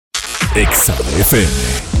Exa FM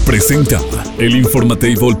presenta el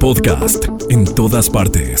Informatable Podcast. En todas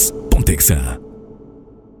partes, ponte Exa.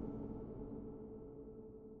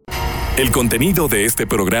 El contenido de este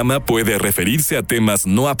programa puede referirse a temas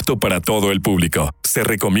no apto para todo el público. Se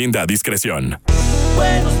recomienda a discreción.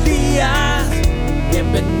 Buenos días,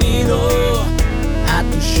 bienvenido a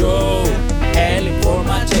tu show, el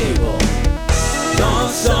Informatable.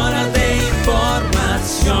 2 horas de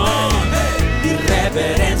información,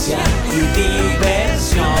 irreverencia y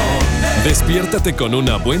diversión. Despiértate con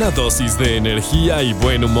una buena dosis de energía y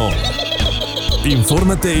buen humor.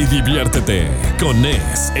 Infórmate y diviértete con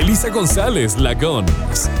Ness, Elisa González, la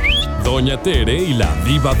Gons, Doña Tere y la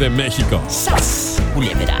Diva de México. ¡Sas!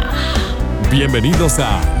 Culebra. Bienvenidos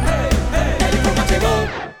a El Informatable.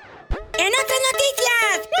 En otras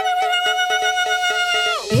noticias.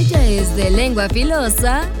 Ella es de lengua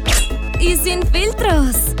filosa y sin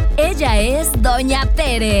filtros. Ella es Doña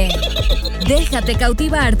Tere. Déjate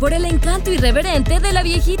cautivar por el encanto irreverente de la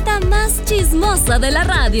viejita más chismosa de la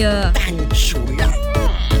radio. Tan chula.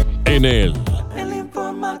 En el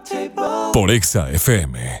Informatable. por Exa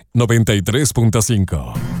FM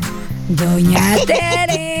 93.5. Doña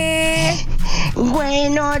Tere,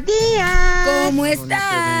 Buenos días. ¿cómo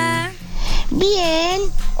está? Bien.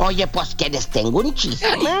 Oye, pues que les tengo un chisme.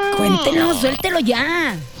 Cuéntelo, suéltelo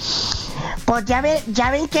ya. Pues ya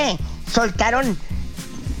ven que soltaron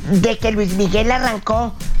de que Luis Miguel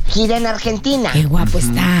arrancó gira en Argentina. Qué guapo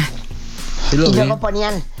está. Y luego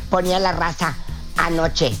ponían la raza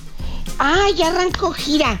anoche. Ya arrancó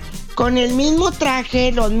gira. Con el mismo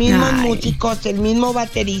traje, los mismos músicos, el mismo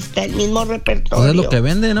baterista, el mismo repertorio. O sea, es lo que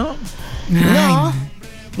vende, ¿no?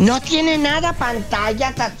 No tiene nada,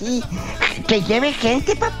 pantallas así. Que lleve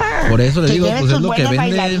gente, papá. Por eso le que digo, lleve pues sus es lo que buenas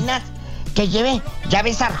vende. bailarinas. Que lleve, ya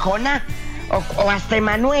ves, Arjona. O hasta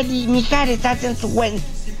Emanuel y Mijares hacen su buen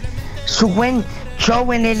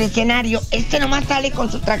show en el escenario. Este nomás sale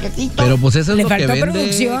con su trajecito. Pero pues eso es ¿Le lo que faltó vende.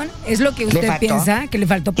 producción? ¿Es lo que usted faltó? piensa? ¿Que le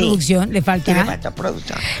faltó producción? ¿Le falta? Sí, le falta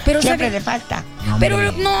producción. Pero Siempre sabe- le falta. No, Pero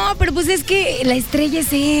hombre. no, pero pues es que la estrella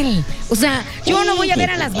es él. O sea, yo no voy a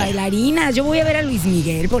ver a las bailarinas, yo voy a ver a Luis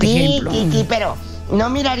Miguel, por ejemplo. Sí, pero ¿no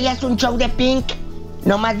mirarías un show de Pink?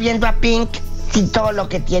 Nomás viendo a Pink sin todo lo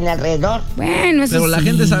que tiene alrededor. Bueno, eso Pero la sí.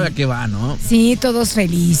 gente sabe a qué va, ¿no? Sí, todos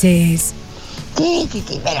felices. Sí,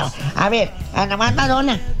 pero a ver, a nomás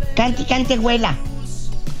Madonna, cante huela.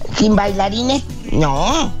 ¿Sin bailarines?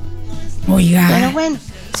 No. Oiga. Pero bueno,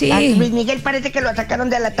 Sí. a Luis Miguel parece que lo sacaron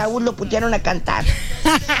del ataúd, lo pusieron a cantar.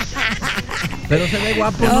 Pero se ve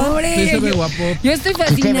guapo, ¿no? Hombre, Sí, se ve guapo. Yo estoy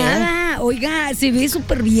fascinada. Oiga, se ve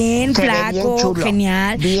súper bien, Se ve flaco, bien chulo,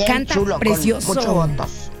 genial. bien Canta chulo, precioso. con muchos votos.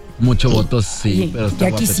 Muchos votos, sí, pero está ya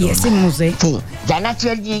guapetón. quisiésemos, ¿eh? Sí, ya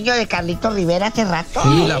nació el niño de Carlito Rivera hace rato.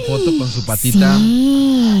 Sí, la foto con su patita.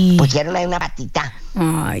 Sí. Pusieron ahí una patita.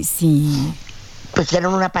 Ay, sí.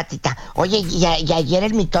 Pusieron una patita. Oye, y ayer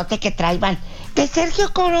el mitote que traían de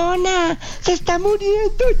Sergio Corona se está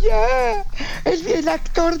muriendo ya. El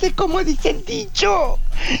actor de Como dice el dicho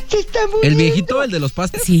se está muriendo. El viejito, el de los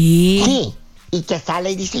pastes. Sí. Sí, y que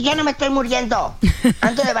sale y dice, yo no me estoy muriendo,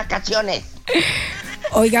 ando de vacaciones.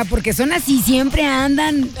 Oiga, porque son así, siempre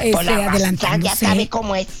andan Por la raza, adelantándose. ya sabe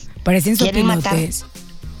cómo es. Parecen Quieren matar. sopilotes.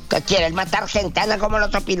 Que quieren matar gente, andan como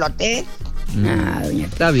los opilotes. Ah, doña Tere.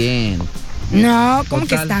 Está bien. No, ¿cómo que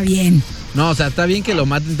Total. está bien? No, o sea, está bien que lo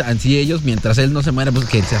maten así ellos mientras él no se muera, pues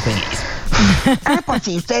que él sea feliz. Pues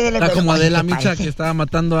sí, ustedes le Está como oye, Adela ¿qué Micha parece? que estaba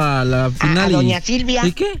matando a la final. A doña Silvia.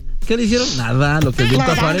 ¿Y qué? ¿Qué le hicieron? Nada, lo que el viento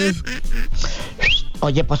Nada. Juárez.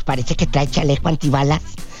 Oye, pues parece que trae chaleco antibalas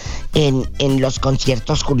en los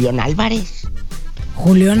conciertos Julián Álvarez.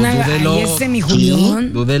 Julián, Pues dúdelo. ahí ese mi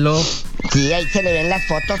Julián. Dúdelo. Sí, ahí se le ven las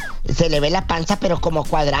fotos, se le ve la panza, pero como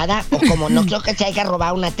cuadrada, o como no creo que se haya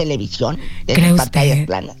robado una televisión de ¿Cree esas pantallas usted?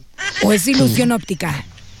 planas. ¿O es ilusión óptica?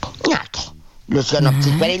 No, ¿qué? Ilusión óptica.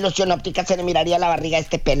 Si fuera ilusión óptica, se le miraría la barriga a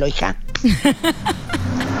este pelo, hija.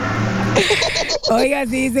 Oiga,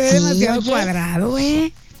 sí, se ve Sí, demasiado oye. cuadrado,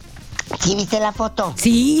 ¿eh? ¿Sí viste la foto?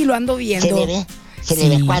 Sí, lo ando viendo. Se le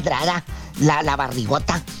ve cuadrada la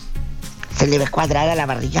barrigota. Se le ve cuadrada la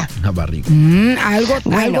barriga. La barriga. Algo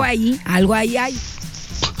Bueno. algo ahí hay.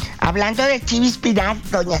 Hablando de Chivis Pinal,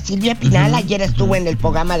 doña Silvia Pinal ayer estuvo en el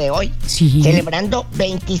programa de hoy, Sí. celebrando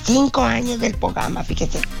 25 años del programa,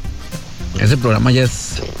 fíjese. Ese programa ya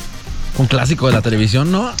es un clásico de la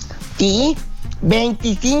televisión, ¿no? Sí,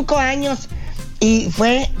 25 años y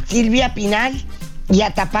fue Silvia Pinal y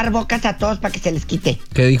a tapar bocas a todos para que se les quite.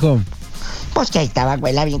 ¿Qué dijo? Pues que ahí estaba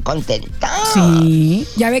abuela bien contenta. Sí.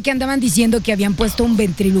 Ya ve que andaban diciendo que habían puesto un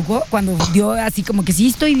ventríloco cuando dio así como que sí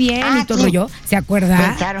estoy bien y todo sí. rollo. ¿Se acuerda?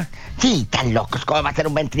 Pensaron, sí, tan locos, ¿cómo va a ser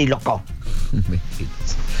un ventríloco?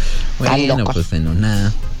 Tan Bueno, locos. pues en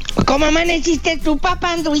una... ¿Cómo amaneciste tú,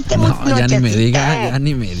 papá? ¿Anduviste muy No, ya ni me nochecita? ya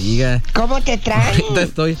ni me diga. ¿Cómo te traen?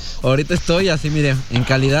 Ahorita estoy así, mire, en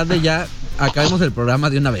calidad de ya acabemos el programa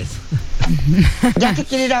de una vez. Ya te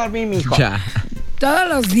quieres ir a dormir, mijo. Ya. Todos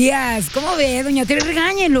los días. ¿Cómo ve, doña Tere?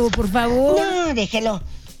 Regáñelo, por favor. No, déjelo.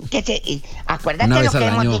 Acuérdate Una lo vez que al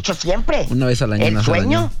hemos año. dicho siempre. Una vez al año. El una vez al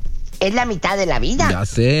sueño año. es la mitad de la vida. Ya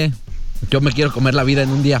sé. Yo me quiero comer la vida en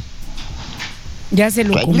un día. Ya se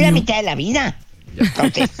lo Sueño es comió. la mitad de la vida.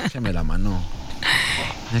 Entonces, Déjeme la mano.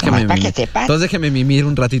 Nomás para que mimir. sepas. Entonces déjeme mimir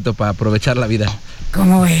un ratito para aprovechar la vida.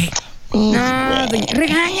 ¿Cómo ve? No, güey.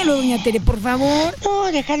 regáñelo, doña Tere, por favor.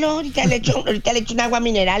 No, déjalo. Ahorita le echo un agua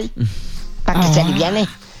mineral para que se aliviane.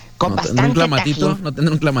 Con ¿No tendrá un bastante clamatito? tajín. ¿No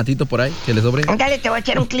tendrá un clamatito por ahí que le sobre? Ándale, te voy a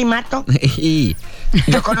echar un climato. Y-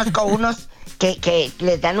 Yo conozco unos que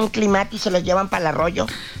les dan un climato y se los llevan para el arroyo.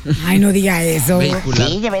 Ay, no diga eso. Vehicular.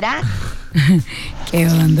 Sí, de veras. ¿Qué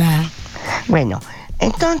onda? Bueno,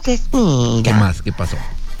 entonces, mira. ¿Qué más? ¿Qué pasó?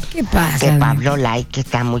 ¿Qué pasa? Que doña Pablo Lyle, que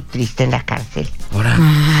está muy triste en la cárcel. Ahora.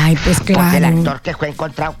 Ay, pues Porque el claro. actor que fue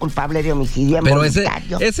encontrado culpable de homicidio Pero ese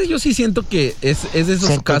involuntario. yo sí siento que es de esos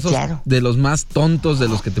casos Sentenciaron. de los más tontos de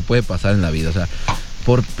los que te puede pasar en la vida. O sea,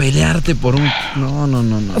 por pelearte por un... No.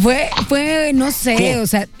 Fue, no sé, ¿Qué? o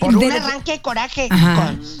sea... Por un de- arranque de coraje.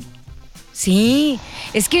 Ajá. Sí,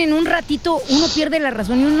 es que en un ratito uno pierde la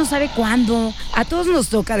razón y uno no sabe cuándo. A todos nos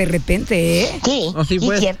toca de repente, ¿eh? Sí, No, sí, sí,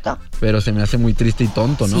 pues. cierto. Pero se me hace muy triste y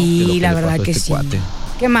tonto, ¿no? Sí, Que lo que la le verdad pasó a que este sí. cuate.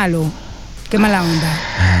 Qué malo, qué mala onda.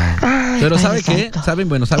 Ay, Pero Padre ¿sabe qué? Santo.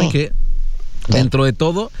 ¿Saben ¿Qué? qué? Dentro de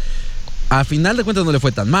todo, a final de cuentas no le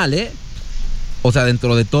fue tan mal, ¿eh? O sea,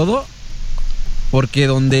 dentro de todo, porque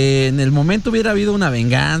donde en el momento hubiera habido una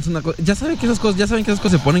venganza, una cosa, ya saben que esas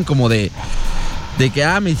cosas se ponen como de que,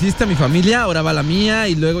 me hiciste a mi familia, ahora va la mía,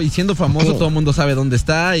 y luego, y siendo famoso, Sí. todo el mundo sabe dónde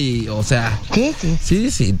está, y, o sea,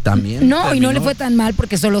 Sí. sí, también. No, y no terminó. le fue tan mal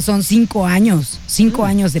porque solo son 5 años. 5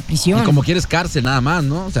 años de prisión. Y como quieres cárcel nada más,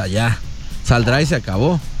 ¿no? O sea, ya, saldrá y se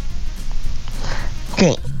acabó. Sí.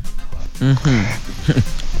 Ujú.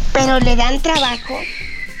 Pero le dan trabajo.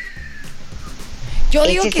 Yo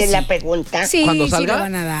digo Esa que es sí. la pregunta. Sí, ¿Cuando sí salga? le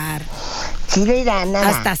van a dar. Sí le dan nada.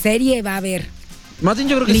 Hasta serie va a haber. Más bien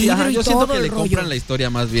yo creo que sí, Libro y yo siento todo que el le rollo. compran la historia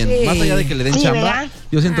más bien. Sí. Más allá de que le den Sí, chamba, ¿verdad?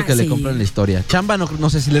 yo siento que le sí. compran la historia. Chamba no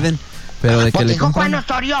sé si le den, pero de que Porque le dijo Juan compran.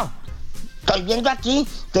 Osorio. Estoy viendo aquí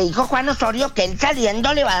que dijo Juan Osorio que él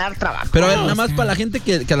saliendo le va a dar trabajo. Pero a ver, nada más para la gente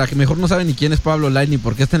que a la que mejor no sabe ni quién es Pablo Lyle ni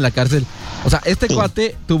por qué está en la cárcel. O sea, este Sí.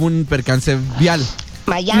 cuate tuvo un percance vial. En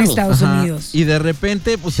Miami. Estados Ajá, Unidos. y de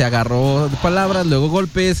repente, pues se agarró de palabras, luego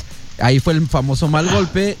golpes. Ahí fue el famoso mal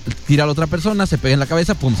golpe. Tira a la otra persona, se pega en la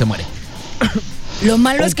cabeza, pum, se muere. Lo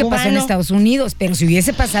malo Un es que pasó en cubano. Estados Unidos, pero si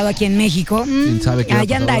hubiese pasado aquí en México, ¿Quién sabe qué hubiera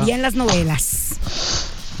allá pasado andaría ahora? en las novelas.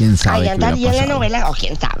 ¿Quién sabe Ahí qué hubiera andaría en la pasado? novela, o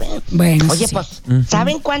quién sabe. Bueno, Oye, sí. pues, Ujú.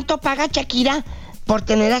 ¿saben cuánto paga Shakira por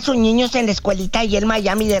tener a sus niños en la escuelita y el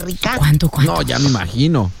Miami de rica? ¿Cuánto? No, ya me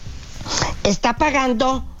imagino. Está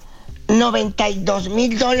pagando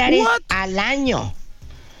 $92,000 What? al año.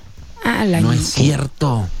 Ah, la No niña. es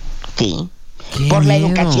cierto. Sí. Qué Por la miedo.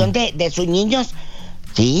 educación de sus niños.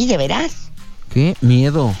 Sí, de veras. Qué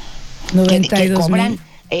miedo. Que 92 cobran mil.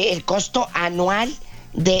 el costo anual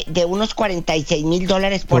de unos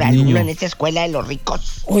 $46,000 por Por alumno niño. en esa escuela de los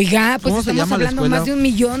ricos. Oiga, pues ¿Cómo se estamos llama la hablando escuela? más de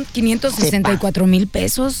 1,564,000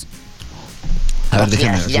 pesos. A ver, Pues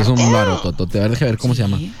déjame ya, ver. ya Es un te- barototote. A ver, déjame ver cómo se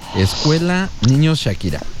llama. Sí. Escuela Niños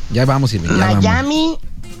Shakira. Ya vamos, Irving. Ya vamos. Miami,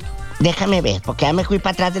 déjame ver, porque ya me fui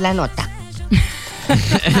para atrás de la nota.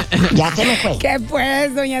 Ya se me fue. ¿Qué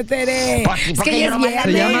pues, doña Tere? Pues sí, Es porque que yo ya es nomás la Se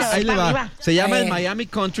leo. viernes. llama, ahí le va. Arriba. Se llama A el ver. Miami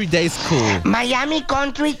Country Day School. Miami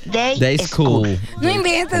Country Day, Day School. No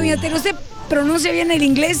inventa, doña Tere. Usted pronuncia bien el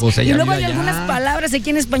inglés. Pues y ella luego hay vive allá. algunas palabras aquí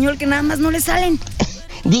en español que nada más no le salen.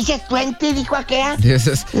 Dice 20, dijo aquella.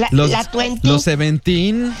 Esos- La- los, la 20. los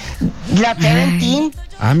 17. La 17.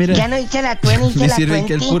 Ah, mira. Ya no dice la 20, dice Me la sirven 20.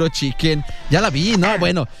 que el puro chicken. Ya la vi, no,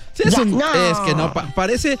 bueno. Sí, es, Ya, un, no. es que no,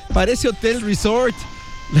 parece Hotel Resort.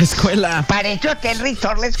 La escuela. Parece Hotel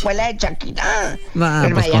Resort, la escuela de Shakira. Nah,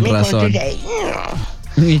 el pues Miami con razón. Country Day.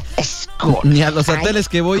 Ni, School. ni a los Ay, hoteles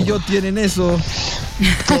que voy yo tienen eso.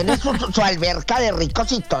 Tiene su alberca de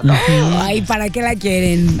ricos y todo. Ay, ¿para qué la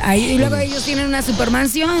quieren? Ahí, y luego ellos tienen una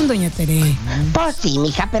supermansión, doña Tere. Pues sí,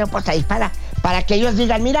 mija, pero pues ahí para que ellos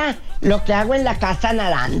digan, mira, lo que hago en la casa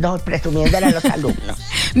nadando, presumiéndole a los alumnos.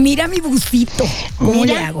 Mira mi busito. ¿Cómo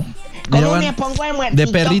Mira, le hago? ¿Cómo van me pongo de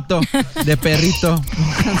muertito? de perrito.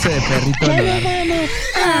 Pónganse de perrito. Ya nos vamos.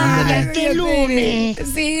 Ay, Hasta el lunes.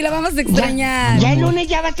 Sí, la vamos a extrañar. Ya el lunes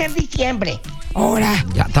ya va a ser diciembre. Ahora.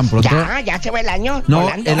 Ya, tan pronto. Ya se va el año. No,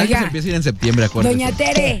 volando. el año Oiga. se empieza a ir en septiembre, acuérdate. Doña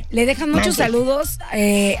Tere, le dejan muchos Mande. saludos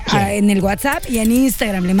en el WhatsApp y en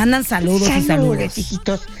Instagram. Le mandan saludos y saludos.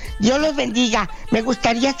 Hijitos. Dios los bendiga. Me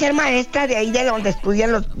gustaría ser maestra de ahí de donde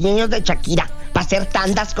estudian los niños de Shakira, para hacer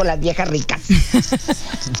tandas con las viejas ricas.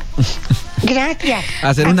 Gracias.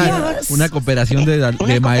 Hacer Adiós. una cooperación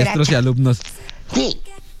de maestros y alumnos. Sí.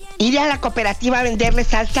 Ir a la cooperativa a venderle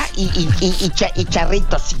salsa y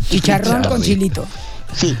charritos. Chicharrón con chilito.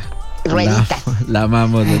 Sí. Rueditas. La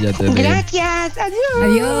amamos, Doña Tere. Gracias. Adiós.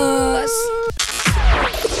 Adiós.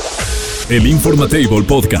 El Informatable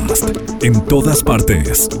Podcast. En todas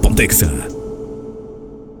partes. Pontexa.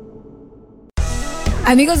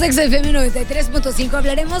 Amigos de XFM 93.5,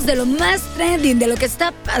 hablaremos de lo más trending, de lo que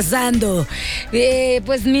está pasando.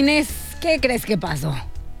 Pues, Ness, ¿qué crees que pasó?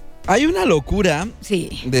 Hay una locura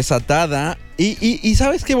Sí. desatada y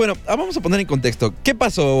 ¿sabes qué? Bueno, vamos a poner en contexto. ¿Qué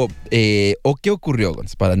pasó o qué ocurrió,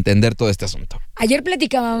 Gonz, para entender todo este asunto?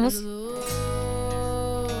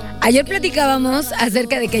 Ayer platicábamos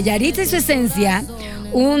acerca de que Yahritza y su esencia,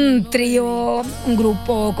 un trío, un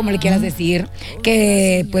grupo, como le quieras decir,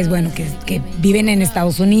 que pues bueno, que viven en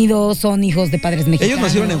Estados Unidos, son hijos de padres mexicanos. Ellos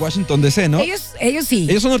nacieron en Washington DC, ¿no? Ellos sí.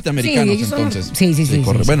 Ellos son norteamericanos, Sí, ellos son- entonces. Sí.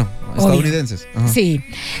 Corre. Bueno, Obvio. estadounidenses. Ajá. Sí.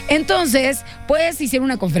 Entonces, pues hicieron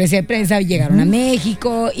una conferencia de prensa, llegaron a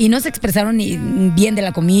México y no se expresaron ni bien de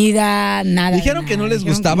la comida, nada. Dijeron que no les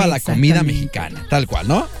Dijeron gustaba la comida exactamente. mexicana, tal cual,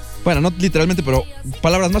 ¿no? Bueno, no literalmente, pero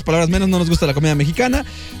palabras más, palabras menos, no nos gusta la comida mexicana.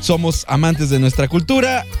 Somos amantes de nuestra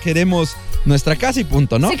cultura, queremos nuestra casa y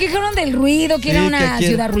punto, ¿no? Se quejaron del ruido, que Sí, era que una aquí-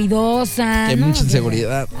 ciudad ruidosa. Que ¿no? mucha O sea,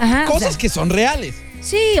 inseguridad. Ajá, o Cosas sea, que son reales.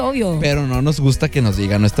 Sí, obvio. Pero no nos gusta que nos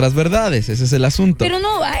digan nuestras verdades, ese es el asunto. Pero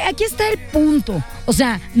no, aquí está el punto. O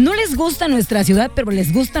sea, no les gusta nuestra ciudad, pero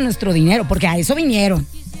les gusta nuestro dinero, porque a eso vinieron.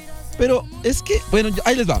 Pero es que, bueno,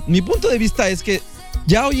 ahí les va. Mi punto de vista es que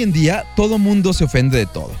ya hoy en día todo mundo se ofende de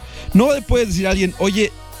todo. No le puedes decir a alguien,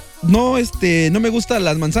 oye, no me gustan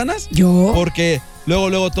las manzanas. ¿Yo? Porque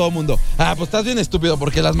luego todo el mundo, pues estás bien estúpido,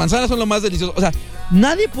 porque las manzanas son lo más delicioso. O sea,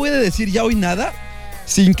 nadie puede decir ya hoy nada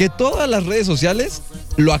sin que todas las redes sociales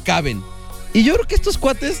lo acaben. Y yo creo que estos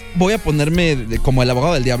cuates, voy a ponerme como el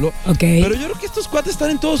abogado del diablo, Ok. pero yo creo que estos cuates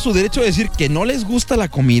están en todo su derecho de decir que no les gusta la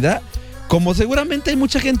comida, como seguramente hay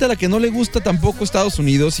mucha gente a la que no le gusta tampoco Estados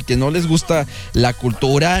Unidos y que no les gusta la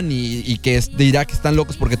cultura y que dirá que están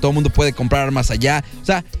locos porque todo el mundo puede comprar armas allá. O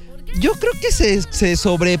sea, yo creo que se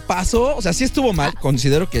sobrepasó, o sea, sí estuvo mal,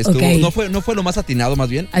 considero que estuvo, Ok. no fue lo más atinado más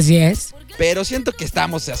bien, Así es. pero siento que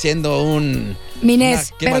estamos haciendo Ness,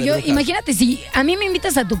 una quema pero de yo, brujas. imagínate, si a mí me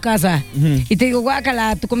invitas a tu casa Ujú. y te digo,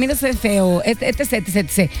 guácala, tu comida se ve feo,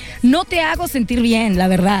 etc. No te hago sentir bien, la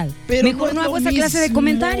verdad. Pero Mejor no es hago lo esa clase de mismo.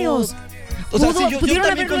 comentarios. O sea, sí, yo pudieron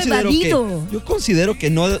también haberlo considero yo considero que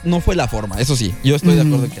no fue la forma, eso sí, yo estoy de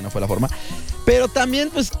acuerdo en que no fue la forma, pero también,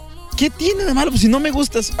 pues, ¿qué tiene de malo? Pues si no me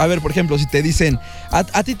gustas, a ver, por ejemplo, si te dicen,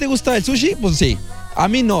 ¿a ti te gusta el sushi? Pues sí, a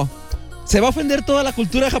mí no. ¿Se va a ofender toda la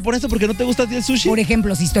cultura japonesa porque no te gusta a ti el sushi? Por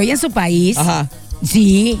ejemplo, si estoy en su país, Ajá.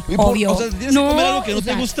 sí, Y obvio. o sea, ¿tienes que comer algo que no o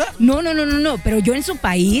te gusta? No, pero yo en su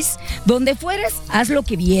país, donde fueres, haz lo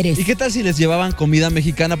que vieres. ¿Y qué tal si les llevaban comida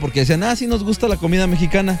mexicana porque decían, sí nos gusta la comida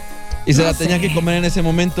mexicana? Y se No la tenían sé. que comer en ese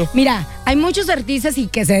momento. Mira, hay muchos artistas y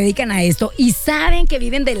que se dedican a esto y saben que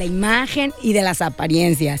viven de la imagen y de las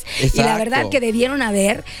apariencias. Y la Exacto. verdad que debieron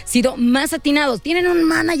haber sido más atinados. Tienen un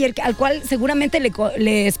manager al cual seguramente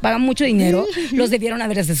les pagan mucho dinero. Los debieron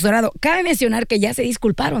haber asesorado. Cabe mencionar que ya se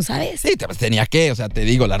disculparon, ¿sabes? Sí, tenía que, o sea, te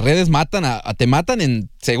digo, las redes te matan en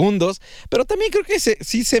segundos, pero también creo que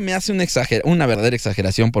sí se me hace una verdadera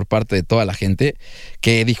exageración por parte de toda la gente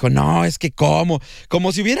que dijo, no, es que como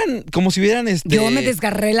si hubieran Yo me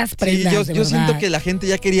desgarré las prendas, sí, de yo siento verdad. que la gente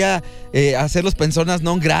ya quería hacerlos personas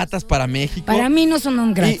no gratas para México. Para mí no son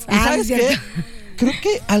un gratis. Y ¿sabes qué? Creo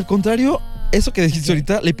que al contrario, eso que dijiste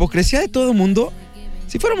ahorita, la hipocresía de todo el mundo,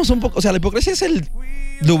 si fuéramos un poco, o sea, la hipocresía es el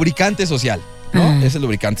lubricante social, ¿no? Ah. Es el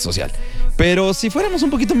lubricante social. Pero si fuéramos un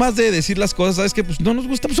poquito más de decir las cosas, ¿sabes qué? Pues no nos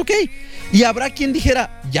gusta, pues ok. Y habrá quien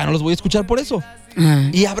dijera, ya no los voy a escuchar por eso. Ah.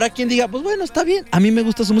 Y habrá quien diga, pues bueno, está bien, a mí me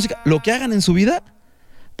gusta su música. Lo que hagan en su vida,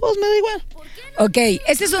 pues me da igual. Ok,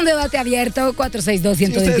 este es un debate abierto,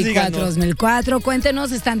 462-124-2004.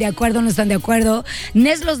 Cuéntenos, ¿están de acuerdo, no están de acuerdo?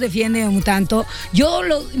 Ness los defiende un tanto. Yo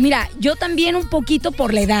también un poquito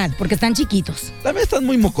por la edad, porque están chiquitos. También están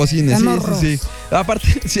muy mocosines, Están sí.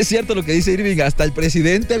 Aparte, sí es cierto lo que dice Irving, hasta el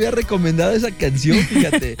presidente había recomendado esa canción,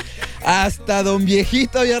 fíjate. Hasta Don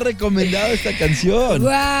Viejito había recomendado esta canción.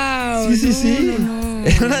 ¡Wow! Sí. No.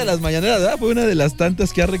 Era una de las mañaneras, ¿verdad? Fue una de las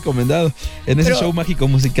tantas que ha recomendado en ese show mágico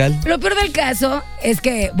musical. Lo peor del caso es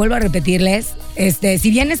que, vuelvo a repetirles, si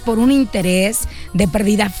vienes por un interés, de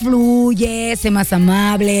perdida fluye, sé más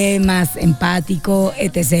amable, más empático,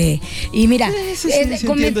 etc. Y mira,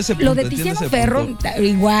 lo de Tiziano Ferro,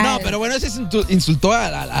 igual. No, pero bueno, ese insultó a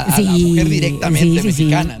la mujer directamente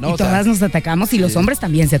mexicana, ¿no? Y todas nos atacamos y los hombres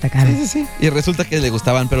también se atacaron. Sí. Y resulta que le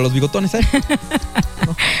gustaban, pero los bigotones, ¿eh?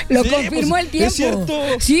 Lo confirmó el tiempo. Es cierto.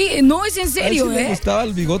 Sí, no, es en serio, le gustaba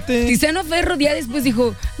el bigote. Tiziano Ferro día después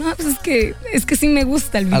dijo, no, pues es que sí me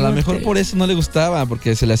gusta el bigote. A lo mejor por eso no le gustaba,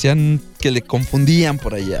 porque se le hacían, que le confundían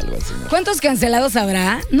por ahí algo al señor. ¿Cuántos cancelados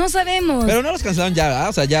habrá? No sabemos. Pero no los cancelaron ya, ¿verdad?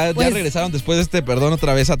 O sea, ya regresaron después de este perdón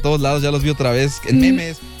otra vez a todos lados, ya los vi otra vez en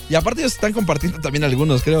memes. Y aparte ellos están compartiendo también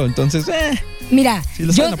algunos, creo. Entonces, mira, si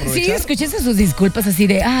yo sí escuché sus disculpas así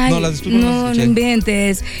de, ay, no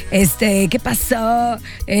inventes, ¿qué pasó?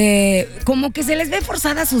 Como que se les ve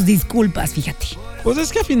forzadas sus disculpas, fíjate. Pues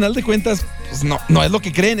es que a final de cuentas, pues no es lo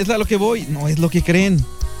que creen, es a lo que voy, no es lo que creen.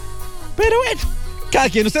 Pero bueno, cada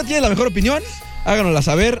quien, usted tiene la mejor opinión, háganosla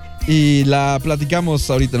saber y la platicamos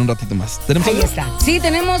ahorita en un ratito más. ¿Tenemos ahí algo? Está. Sí,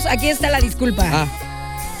 aquí está la disculpa.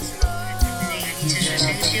 Su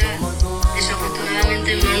esencia.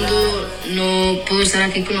 Desafortunadamente Mando no pudo estar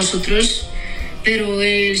aquí con nosotros, pero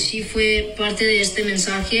él sí fue parte de este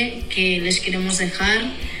mensaje que les queremos dejar.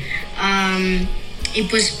 Y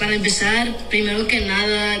pues para empezar, primero que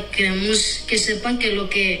nada, queremos que sepan que lo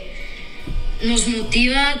que nos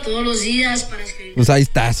motiva todos los días para escribir... Pues ahí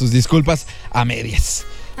está, sus disculpas a medias.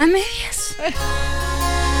 A medias.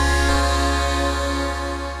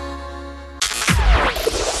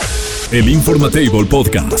 El Informatable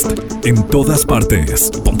Podcast. En todas partes.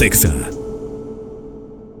 Pontexa.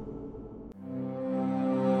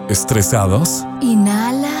 ¿Estresados?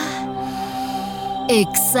 Inhala.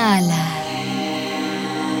 Exhala.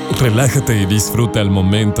 Relájate y disfruta el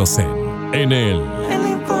Momento Zen. En el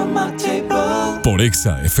Informatable. Por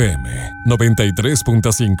Exa FM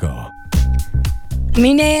 93.5.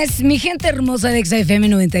 Mi Ness, mi gente hermosa de Exa FM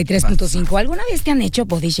 93.5. ¿Alguna vez te han hecho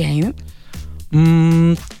body shame?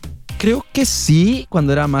 Creo que sí,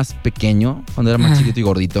 cuando era más pequeño, cuando era más chiquito y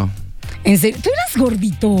gordito. ¿En serio? ¿Tú eras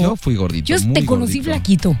gordito? Yo fui gordito. Yo te conocí gordito.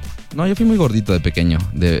 Flaquito. No, yo fui muy gordito de pequeño,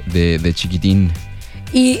 de chiquitín.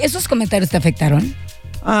 ¿Y esos comentarios te afectaron?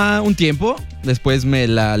 Un tiempo. Después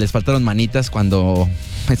les faltaron manitas cuando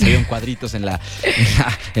me salieron cuadritos en la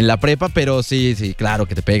prepa, pero sí, claro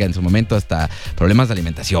que te pega en su momento, hasta problemas de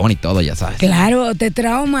alimentación y todo, ya sabes. Claro, te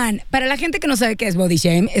trauman. Para la gente que no sabe qué es body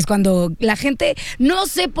shame, es cuando la gente no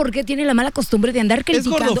sé por qué tiene la mala costumbre de andar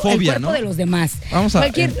criticando el cuerpo, ¿no?, de los demás. Vamos a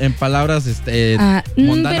en palabras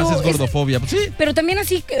mundanas, es gordofobia. Sí. Pero también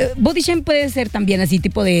así, body shame puede ser también así,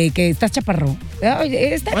 tipo de que estás chaparro. Ay,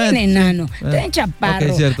 está bien enano, está bien chaparro.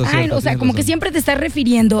 Okay, cierto, o sea, como que siempre te estás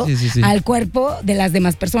refiriendo al cuerpo de las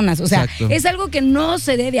demás personas. O sea, exacto, es algo que no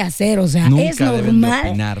se debe hacer. O sea, nunca es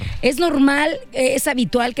normal. Es normal, es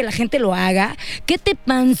habitual que la gente lo haga. ¿Qué te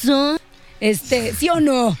pasó? ¿Sí o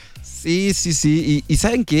no? Sí. Y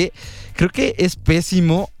 ¿saben qué? Creo que es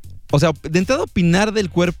pésimo. O sea, de entrada, opinar del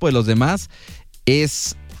cuerpo de los demás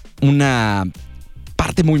es una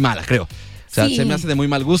parte muy mala, creo. O sea, se me hace de muy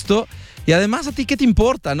mal gusto. Y además, ¿a ti qué te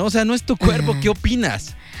importa, no? O sea, no es tu cuerpo, ¿qué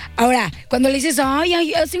opinas? Ahora, cuando le dices,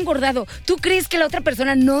 ay, has engordado, ¿tú crees que la otra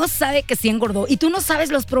persona no sabe que sí engordó? Y tú no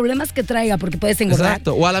sabes los problemas que traiga porque puedes engordar.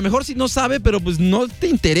 Exacto. O a lo mejor sí no sabe, pero pues no te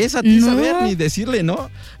interesa a ti saber ni decirle,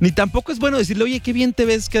 ¿no? Ni tampoco es bueno decirle, oye, qué bien te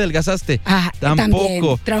ves que adelgazaste. Tampoco. También,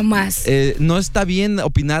 traumas. No está bien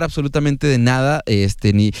opinar absolutamente de nada,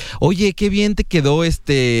 ni, oye, qué bien te quedó,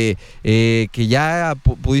 que ya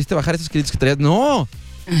pudiste bajar esos kilitos que traías. No.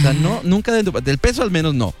 O sea, no, nunca del peso al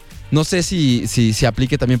menos no. No sé si se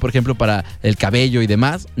aplique también, por ejemplo, para el cabello y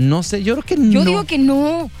demás. No sé, yo creo que no. Yo digo que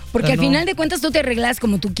no, porque al final de cuentas tú te arreglas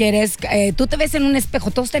como tú quieres. Tú te ves en un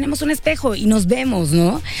espejo, todos tenemos un espejo y nos vemos,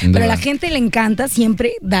 ¿no? Pero a la gente le encanta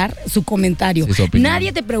siempre dar su comentario. Sí,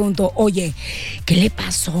 nadie te preguntó, oye, ¿qué le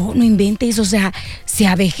pasó? No inventes, o sea, se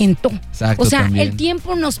avejentó. Exacto, o sea, también. El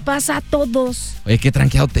tiempo nos pasa a todos. Oye, qué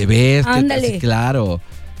tranqueado te ves. Ándale. Claro.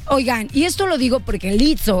 Oigan, y esto lo digo porque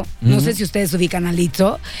Lizzo, no sé si ustedes ubican a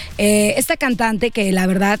Lizzo, esta cantante que la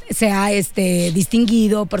verdad se ha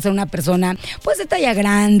distinguido por ser una persona pues de talla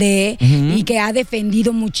grande y que ha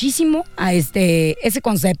defendido muchísimo a ese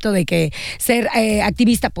concepto de que ser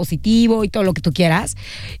activista positivo y todo lo que tú quieras.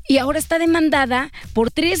 Y ahora está demandada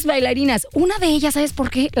por 3 bailarinas. Una de ellas, ¿sabes por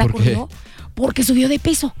qué la corrió? Porque subió de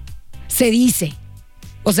peso. Se dice.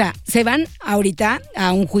 O sea, se van ahorita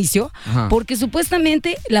a un juicio porque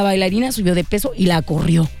supuestamente la bailarina subió de peso y la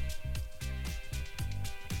corrió.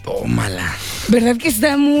 Tómala. ¿Verdad que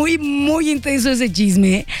está muy, muy intenso ese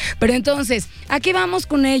chisme? Pero entonces, ¿a qué vamos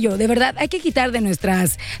con ello? De verdad, hay que quitar de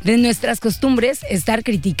nuestras costumbres estar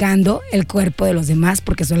criticando el cuerpo de los demás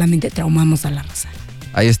porque solamente traumamos a la raza.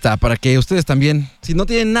 Ahí está, para que ustedes también, si no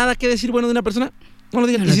tienen nada que decir bueno de una persona, no lo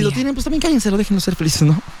digan. Y si lo tienen, pues también cállense, déjenlos ser felices,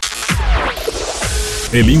 ¿no?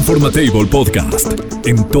 El Informatable Podcast.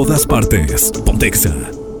 En todas partes. Pontexa.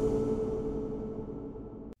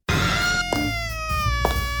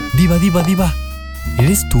 Diva.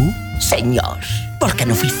 ¿Eres tú? Señor, ¿por qué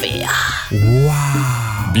no fui fea?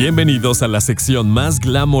 ¡Wow! Bienvenidos a la sección más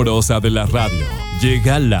glamorosa de la radio.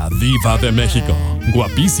 Llega la Diva de México.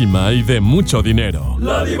 Guapísima y de mucho dinero.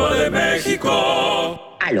 ¡La Diva de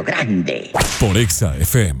México! A lo grande. Por Exa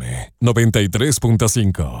FM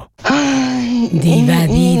 93.5. Ay, Diva.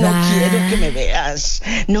 No quiero que me veas.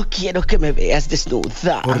 No quiero que me veas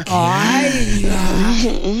desnuda. ¿Por qué? Ay,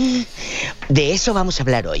 Diva. De eso vamos a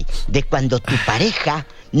hablar hoy. De cuando tu pareja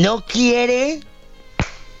no quiere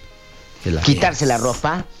quitarse la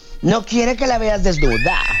ropa, no quiere que la veas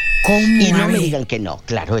desnuda. ¿Cómo? Y no me digan que no.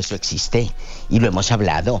 Claro, eso existe. Y lo hemos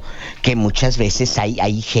hablado. Que muchas veces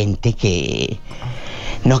hay gente que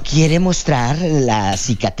no quiere mostrar la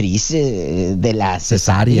cicatriz de la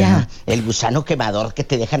cesárea. El gusano quemador que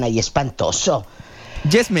te dejan ahí espantoso.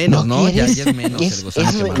 Ya es menos, ¿no? Ya quieres? es menos el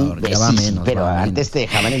gusano quemador. Ya va Sí, menos. pero va antes menos. te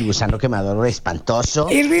dejaban el gusano quemador espantoso.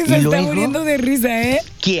 Irving se está muriendo de risa, ¿eh?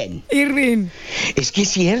 ¿Quién? Irving. Es que es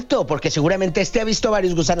cierto, porque seguramente ha visto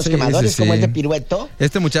varios gusanos quemadores, como el de Pirueto.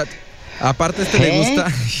 Este muchacho, aparte le gusta,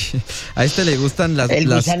 a le gustan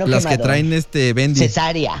las que traen Bendy.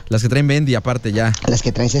 Cesárea. Las que traen Bendy, aparte ya. Las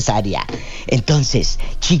que traen cesárea. Entonces,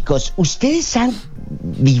 chicos, ustedes han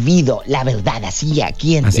vivido la verdad así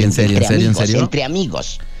aquí ¿Así en serio? Entre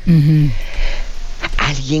amigos.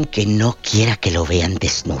 Alguien que no quiera que lo vean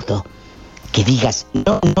desnudo. Que digas,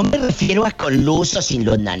 no me refiero a con luz o sin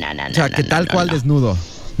luz, no. O sea, que tal cual desnudo.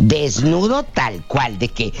 Desnudo tal cual, de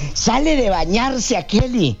que sale de bañarse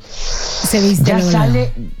aquel y Se viste. ya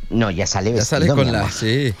sale. No, ya sale vestido. Ya sale con mi amor.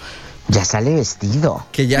 sí. Ya sale vestido.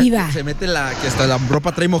 Que ya Diva. se mete que hasta la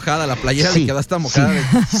ropa trae mojada, la playera le queda hasta mojada.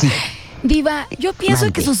 Sí. Diva, yo pienso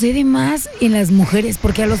Mande. que sucede más en las mujeres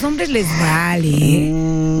porque a los hombres les vale.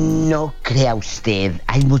 No crea usted,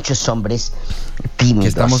 hay muchos hombres tímidos. Que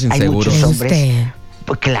estamos inseguros. Hay muchos hombres,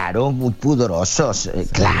 Usted. claro, muy pudorosos,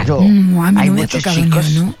 claro. No, a mí hay no me ha muchos tocado chicos.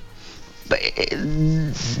 ni uno.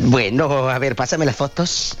 Bueno, a ver, pásame las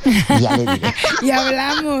fotos. Y ya le diré. Y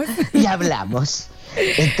hablamos. Y hablamos.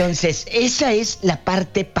 Entonces, esa es la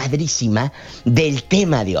parte padrísima del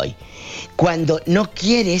tema de hoy. Cuando no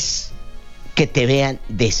quieres que te vean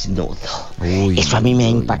desnudo. Eso a mí me ha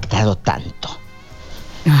impactado tanto.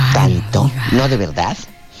 Ay, Tanto. Diva. No, de verdad.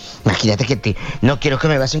 Imagínate que no quiero que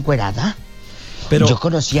me veas encuerada. Pero Yo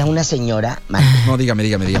conocí a una señora, no, dígame, la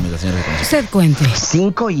señora que conoce. Usted cuente.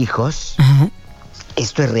 5 hijos. Ajá.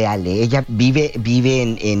 Esto es real, ¿eh? Ella vive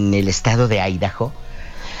en el estado de Idaho.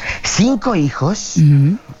 5 hijos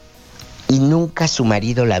y nunca su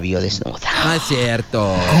marido la vio desnuda. No es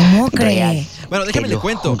cierto. ¿Cómo Real. cree? Bueno, déjame Te le lo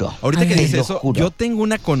cuento. juro. Ahorita que Te dice lo eso, juro. yo tengo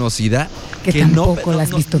una conocida Que tampoco la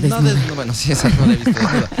has visto desnuda. Bueno, sí, esa no la he visto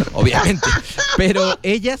desnuda, obviamente. Pero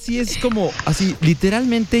ella sí es como así,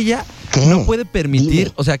 literalmente ella ¿Qué? no puede permitir,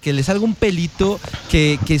 Dime. o sea, que le salga un pelito,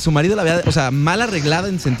 que su marido la vea, o sea, mal arreglada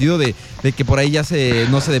en sentido de que por ahí ya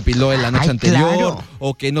no se depiló en la noche Ay, anterior, claro.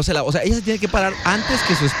 o que no se la... O sea, ella se tiene que parar antes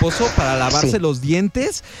que su esposo para lavarse Sí. los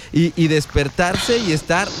dientes y despertarse y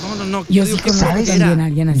estar... No. Yo digo, sí qué conozco flojera. también a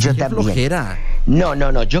alguien así. Yo Qué también. flojera.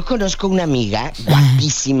 No. Yo conozco una amiga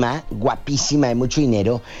guapísima, de mucho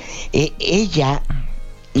dinero. Ella,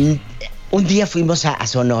 un día fuimos a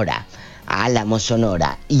Sonora, a Álamo,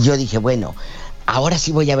 Sonora, y yo dije, bueno, ahora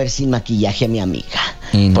sí voy a ver sin maquillaje a mi amiga.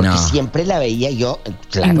 Y Porque no. siempre la veía yo,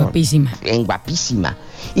 claro. En guapísima. En guapísima.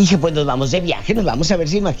 Y dije, pues nos vamos de viaje, nos vamos a ver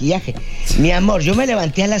sin maquillaje. Mi amor, yo me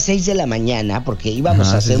levanté a las 6 de la mañana porque íbamos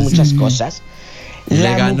a hacer muchas cosas. Y le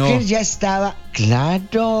La ganó. mujer ya estaba,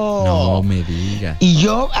 claro. No me diga. Y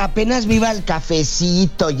yo apenas me iba al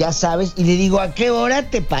cafecito, ya sabes, y le digo, ¿a qué hora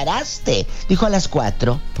te paraste? Dijo, a las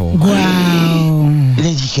 4. Wow. Le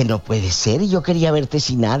dije, no puede ser, y yo quería verte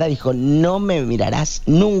sin nada. Dijo, no me mirarás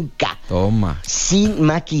nunca. Toma. Sin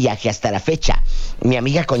maquillaje hasta la fecha. Mi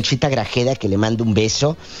amiga Conchita Grajeda, que le mando un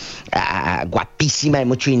beso, guapísima, de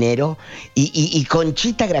mucho dinero. Y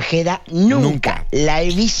Conchita Grajeda nunca la he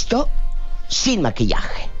visto sin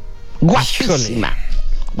maquillaje. Guapísima.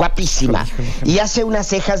 guapísima. Y hace unas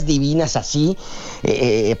cejas divinas así,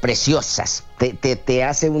 preciosas. Te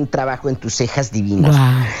hace un trabajo en tus cejas divinas.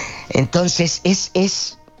 Wow. Entonces,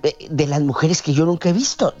 es de las mujeres que yo nunca he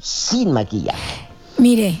visto sin maquillaje.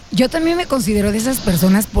 Mire, yo también me considero de esas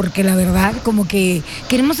personas porque la verdad, como que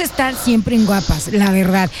queremos estar siempre en guapas, la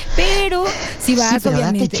verdad. Pero si vas, pero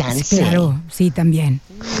obviamente. date chance. Claro, sí, también.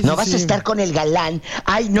 No vas a estar con el galán.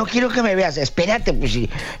 Ay, no quiero que me veas. Espérate, pues sí.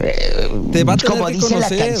 Te va a tener como que dice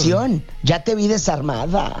conocer. la canción, ya te vi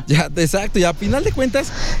desarmada. Ya, exacto, y a final de cuentas.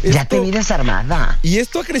 Ya te vi desarmada. Y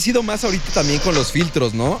esto ha crecido más ahorita también con los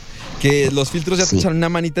filtros, ¿no? Que los filtros ya te echan una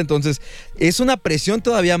manita, entonces es una presión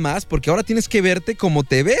todavía más, porque ahora tienes que verte como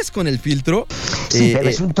te ves con el filtro. Sí, pero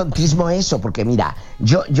es un tontismo eso, porque mira,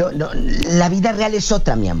 la vida real es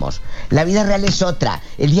otra, mi amor. La vida real es otra.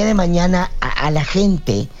 El día de mañana a la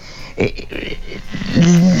gente...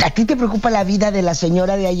 ¿A ti te preocupa la vida de la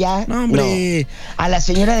señora de allá? No, hombre. No. A la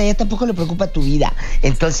señora de allá tampoco le preocupa tu vida.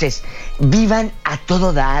 Entonces, vivan a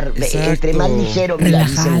todo dar. Exacto. Entre más ligero, mira,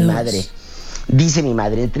 dice mi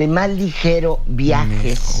madre, entre más ligero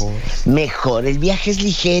viajes, mejor. El viaje es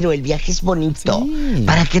ligero, el viaje es bonito. Sí.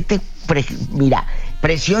 ¿Para qué mira,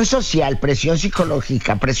 presión social, presión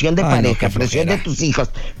psicológica, presión de pareja, presión de tus hijos,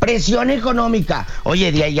 presión económica.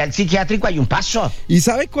 Oye, de ahí al psiquiátrico hay un paso. ¿Y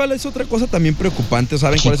sabe cuál es otra cosa también preocupante?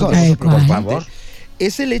 ¿Saben cuál es otra cosa preocupante? Por favor.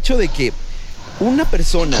 Es el hecho de que una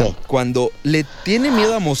persona, cuando le tiene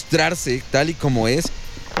miedo a mostrarse tal y como es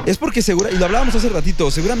porque y lo hablábamos hace ratito,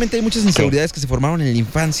 seguramente hay muchas inseguridades que se formaron en la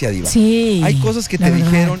infancia, Diva. Sí. Hay cosas que te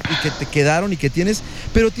dijeron y que te quedaron y que tienes,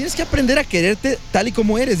 pero tienes que aprender a quererte tal y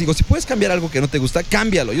como eres. Digo, si puedes cambiar algo que no te gusta,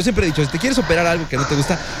 cámbialo. Yo siempre he dicho, si te quieres operar algo que no te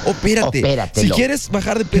gusta, opératelo. Si quieres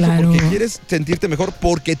bajar de peso porque quieres sentirte mejor,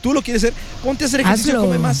 porque tú lo quieres hacer, ponte a hacer ejercicio,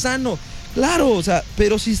 come más sano. Claro, o sea,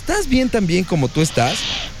 pero si estás bien también como tú estás,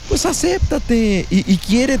 pues acéptate y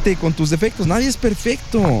quiérete con tus defectos. Nadie es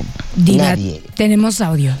perfecto. Diva, tenemos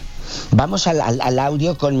audio. Vamos al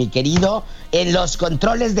audio con mi querido en los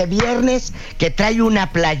controles de Viernes, que trae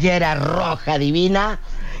una playera roja divina.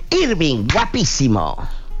 Irving, guapísimo.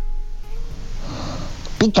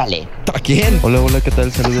 Pícale. ¿A quién? Hola, ¿qué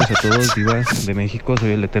tal? Saludos a todos, Diva de México.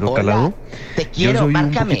 Soy el hetero calado. Te quiero, yo soy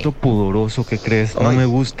márcame. Un poquito pudoroso, ¿qué crees? No me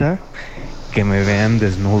gusta que me vean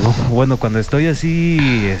desnudo. Bueno, cuando estoy así,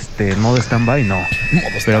 en modo stand-by, no.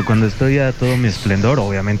 Pero cuando estoy a todo mi esplendor,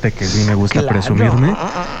 obviamente que sí me gusta presumirme.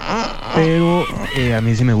 Pero a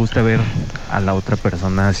mí sí me gusta ver a la otra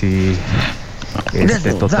persona así,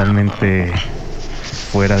 totalmente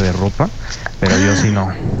fuera de ropa. Pero yo sí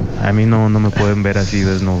no. A mí no me pueden ver así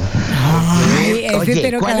desnudo.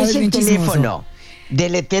 Oye, ¿cuál es el teléfono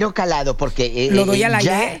del hetero calado? Porque ¿lo doy al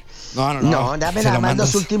aire? No, dame nada más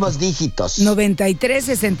los últimos dígitos.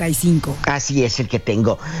 9365. Así es el que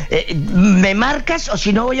tengo. ¿Me marcas o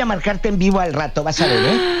si no voy a marcarte en vivo al rato? Vas a ver,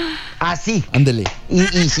 ¿eh? Así. Ándele.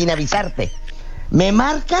 Y sin avisarte. ¿Me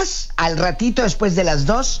marcas al ratito después de las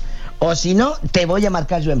 2? O si no, te voy a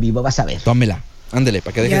marcar yo en vivo, vas a ver. Tómela. Ándele,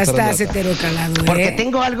 para que deje de estar. Ya estás hetero calado, Porque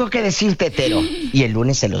tengo algo que decirte, hetero. Y el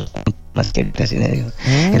lunes se lo...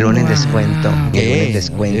 El lunes descuento. El lunes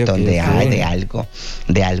descuento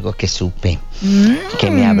de algo que supe.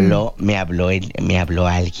 Que me habló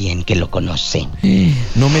alguien que lo conoce.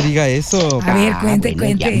 No me diga eso. A ver, cuente.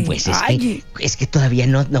 Ya, pues es que todavía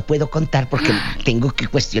no puedo contar porque tengo que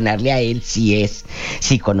cuestionarle a él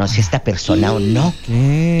si conoce a esta persona o no.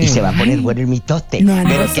 ¿Qué? Y se va a poner bueno el mitote.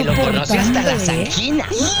 Pero que lo conoce hasta las anginas.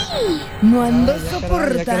 No ando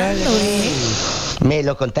soportando, Me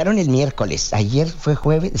lo contaron el miércoles. Ayer fue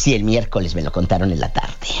jueves. Sí, el miércoles me lo contaron en la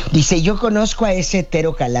tarde. Dice, yo conozco a ese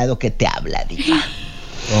hetero calado que te habla, Diva.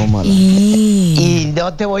 Tómala. Y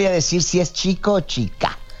no te voy a decir si es chico o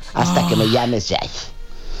chica hasta que me llames ya.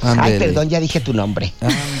 Ay, perdón, ya dije tu nombre.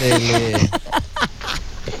 Ándele.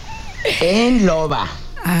 En Loba.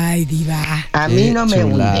 Ay, Diva. A mí no me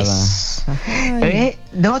hundes.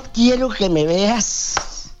 No quiero que me veas.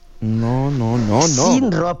 No.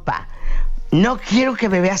 Sin ropa. No quiero que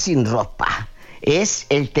me veas sin ropa. Es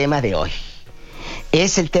el tema de hoy.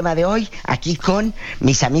 Aquí con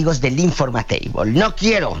mis amigos del Informatable. No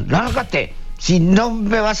quiero, lárgate. Si no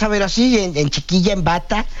me vas a ver así, en chiquilla, en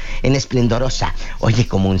bata, en esplendorosa. Oye,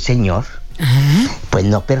 como un señor, pues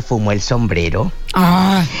no perfumó el sombrero.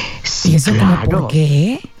 Sí, ¿eso claro. ¿Por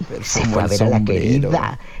qué? Se fue a ver a la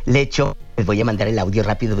querida. Le echó, les voy a mandar el audio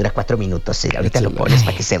rápido, dura 4 minutos. Ahorita lo pones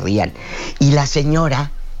para que se rían. Y la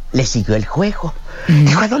señora le siguió el juego.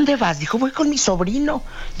 Dijo, ¿a dónde vas? Dijo, voy con mi sobrino.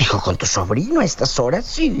 Dijo, ¿con tu sobrino a estas horas?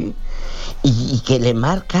 Sí. Y que le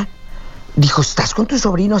marca. Dijo, ¿estás con tu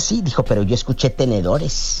sobrino? Sí. Dijo, pero yo escuché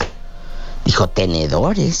tenedores. Dijo,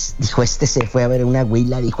 tenedores. Dijo, se fue a ver una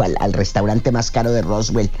huila, dijo, al restaurante más caro de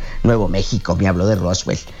Roswell, Nuevo México. Me habló de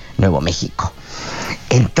Roswell, Nuevo México.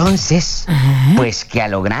 Entonces, pues que a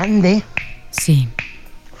lo grande. Sí.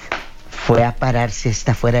 Fue a pararse,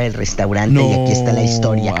 está fuera del restaurante y aquí está la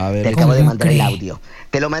historia. Te acabo de mandar el audio.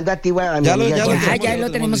 Te lo mando a ti, güey. Ya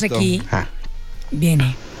lo tenemos aquí.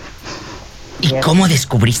 Viene. ¿Y cómo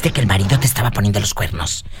descubriste que el marido te estaba poniendo los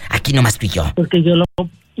cuernos? Aquí nomás tú y yo. Porque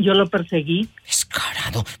yo lo perseguí.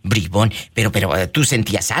 Descarado, bribón. Pero tú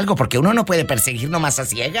sentías algo, porque uno no puede perseguir nomás a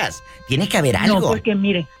ciegas. Tiene que haber algo. No, porque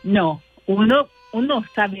mire, uno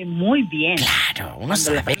sabe muy bien. Claro, uno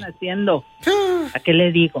sabe. sabe. Están haciendo. ¿A qué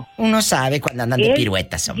le digo? Uno sabe cuando andan de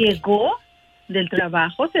piruetas, hombre. Llegó del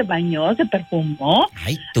trabajo, se bañó, se perfumó.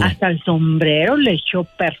 Ay, tú. Hasta el sombrero le echó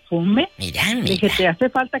perfume. Mira. Le dije, te hace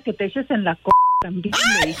falta que te eches en la también,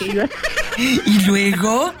 le dije yo. ¿Y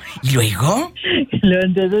luego?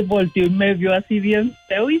 Entonces volteó y me vio así bien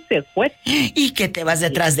feo y se fue. ¿Y qué te vas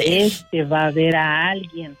detrás de él? Va a ver a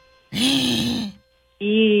alguien.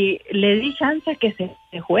 Y le di chance que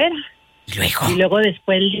se fuera. ¿Y luego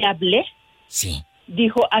después le hablé. Sí.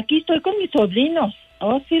 Dijo, aquí estoy con mis sobrinos.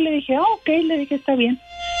 Oh, sí, le dije, ok, le dije, está bien.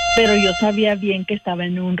 Pero yo sabía bien que estaba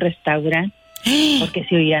en un restaurante, porque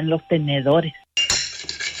se oían los tenedores.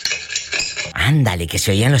 Ándale, que se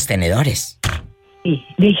oían los tenedores. Sí,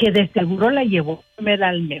 dije, de seguro la llevó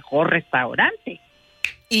al mejor restaurante.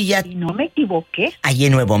 Y no me equivoqué. Ahí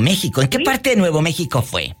en Nuevo México. ¿En qué parte de Nuevo México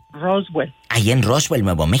fue? Roswell. Ahí en Roswell,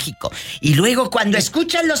 Nuevo México. Y luego, cuando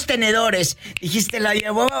escuchan los tenedores, dijiste, la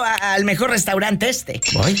llevó al mejor restaurante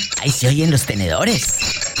Voy, ahí se oyen los tenedores.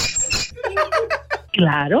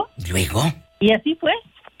 Claro. ¿Luego? Y así fue.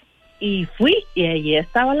 Y fui, y allí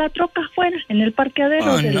estaba la troca afuera, en el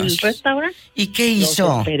parqueadero del restaurante. ¿Y qué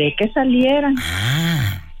hizo? Esperé que salieran.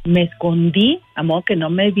 Me escondí, a modo que no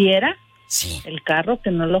me viera. Sí. El carro, que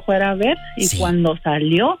no lo fuera a ver. Y cuando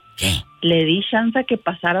salió, ¿qué? Le di chance que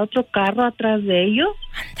pasara otro carro atrás de ellos.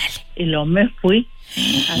 Ándale. Y luego me fui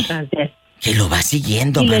atrás de él. Que lo va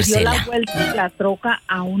siguiendo, y Marcela. Le dio la vuelta la troca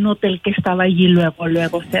a un hotel que estaba allí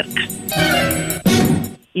luego cerca.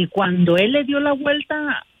 Y cuando él le dio la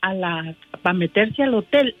vuelta para meterse al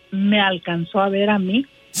hotel, me alcanzó a ver a mí.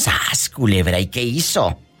 ¡Sas, culebra! ¿Y qué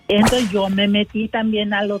hizo? Entonces yo me metí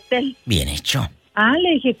también al hotel. Bien hecho.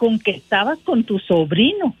 Le dije, con que estabas con tu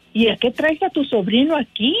sobrino. ¿Y a qué traes a tu sobrino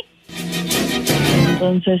aquí?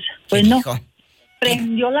 Entonces, pues no. Dijo?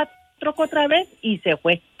 Prendió la troca otra vez y se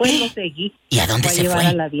fue. Pues lo seguí. ¿Y a dónde se fue? A llevar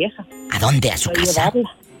a la vieja. ¿A dónde? ¿A su casa?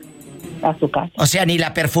 Llevarla. A su casa. O sea, ni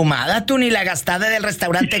la perfumada, tú, ni la gastada del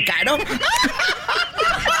restaurante caro.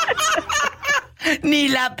 ni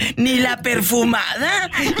la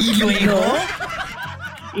perfumada. ¿Y luego?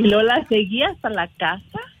 Y luego la seguí hasta la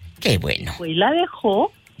casa. Qué bueno. Pues la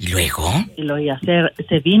dejó. ¿Y luego? Y luego ya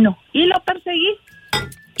se vino. Y lo perseguí.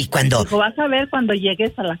 ¿Y cuando? Dijo, vas a ver cuando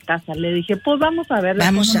llegues a la casa. Le dije, pues vamos a ver.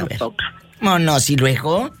 Vamos a ver. Toca. Monos, ¿y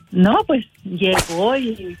luego? No, pues llegó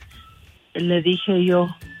y le dije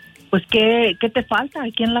yo, pues ¿qué te falta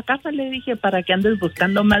aquí en la casa? Le dije, para que andes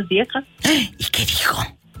buscando más viejas. ¿Y qué dijo?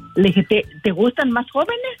 Le dije, ¿te gustan más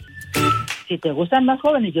jóvenes? Si te gustan más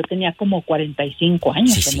jóvenes, yo tenía como 45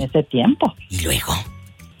 años en ese tiempo. ¿Y luego?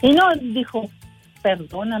 Y no, dijo,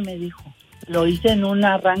 perdóname, dijo. Lo hice en un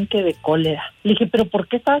arranque de cólera. Le dije, ¿pero por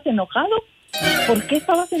qué estabas enojado? ¿Por qué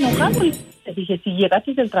estabas enojado? Y le dije, si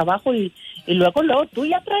llegaste del trabajo y luego tú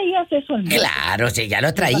ya traías eso en mente. Claro, sí, ya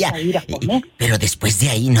lo traía. Pero después de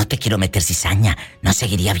ahí no te quiero meter cizaña. No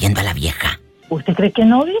seguiría viendo a la vieja. ¿Usted cree que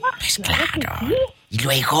no, Diva? Pues claro. Sí. ¿Y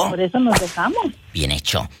luego? Por eso nos dejamos. Bien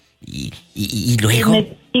hecho. ¿Y luego?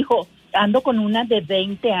 Me dijo, ando con una de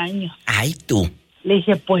 20 años. Ay, tú. Le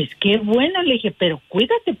dije, pues qué buena. Le dije, pero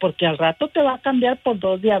cuídate porque al rato te va a cambiar por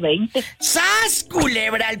 2 de a 20. ¡Sas,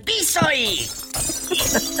 culebra al piso y...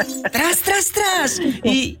 ¡Tras!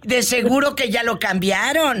 Y de seguro que ya lo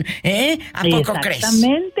cambiaron, ¿eh? ¿A poco crees?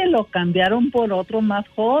 Exactamente, lo cambiaron por otro más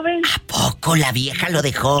joven. ¿A poco la vieja lo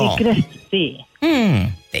dejó? ¿Qué crees? Sí.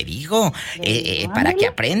 Te digo, para que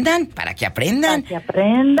aprendan. Para que aprendan.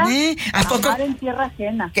 ¿A poco? Amar en tierra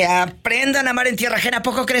ajena. Que aprendan a amar en tierra ajena. ¿A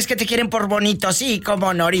poco crees que te quieren por bonito? Sí,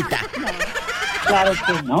 como Norita. No, claro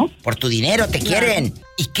que no. Por tu dinero te quieren.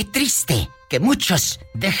 Y qué triste que muchos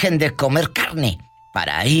dejen de comer carne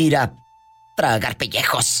para ir a tragar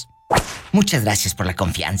pellejos. Muchas gracias por la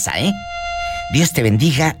confianza, ¿eh? Dios te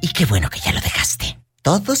bendiga y qué bueno que ya lo dejaste.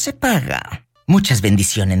 Todo se paga. Muchas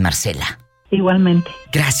bendiciones, Marcela. Igualmente.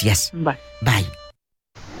 Gracias. Bye.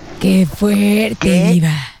 Qué fuerte,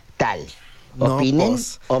 Diva. Tal. ¿Opinen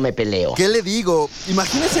o me peleo? ¿Qué le digo?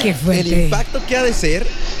 Imagínese Qué fuerte. el impacto que ha de ser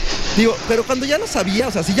Digo, pero cuando ya lo sabía,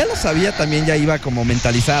 o sea, si ya lo sabía, también ya iba como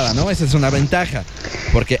mentalizada, ¿no? Esa es una ventaja,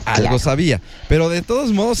 porque algo sabía. Pero de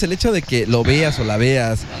todos modos, el hecho de que lo veas o la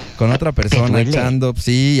veas con otra persona echando,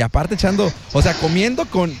 sí, y aparte echando, o sea, comiendo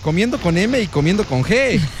con M y comiendo con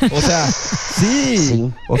G. O sea, sí.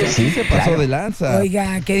 O sea, sí se pasó de lanza.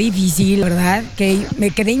 Oiga, qué difícil, ¿verdad? Que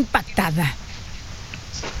me quedé impactada.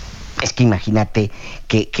 Es que imagínate,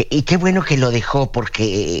 y qué bueno que lo dejó,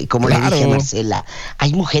 porque como le dije a Marcela,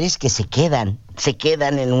 hay mujeres que se quedan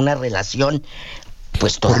en una relación,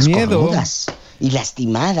 pues todas cornudas y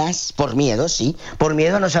lastimadas, por miedo, sí, por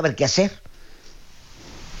miedo a no saber qué hacer.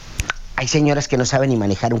 Hay señoras que no saben ni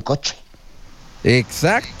manejar un coche.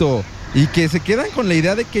 Exacto, y que se quedan con la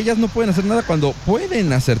idea de que ellas no pueden hacer nada cuando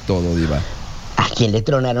pueden hacer todo, Diva. ¿A quién le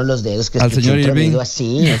tronaron los dedos? Que al señor Irving.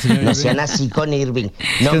 Así. No sean así con Irving.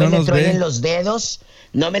 No me le truenen los dedos.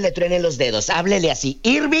 No me le truenen los dedos. Háblele así.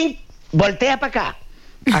 Irving, voltea para acá.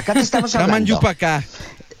 Acá te estamos hablando. para acá.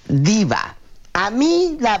 Diva, a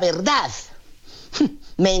mí la verdad,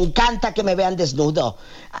 me encanta que me vean desnudo.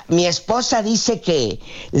 Mi esposa dice que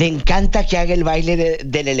le encanta que haga el baile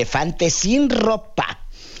del elefante sin ropa.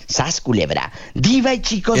 Sas, culebra. Diva y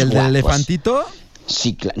chicos guapos. ¿El del elefantito?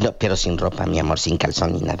 Sí, claro, no, pero sin ropa, mi amor, sin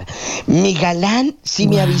calzón ni nada. Mi galán sí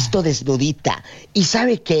me ha visto desnudita. ¿Y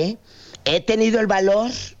sabe qué? He tenido el valor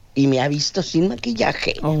y me ha visto sin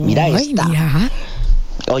maquillaje. Mira esta. Mira.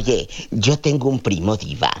 Oye, yo tengo un primo,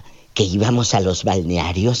 Diva, que íbamos a los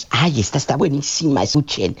balnearios. Ay, esta está buenísima,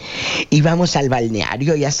 escuchen. Íbamos al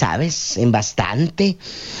balneario, ya sabes, en bastante.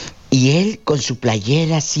 Y él con su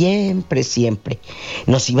playera siempre.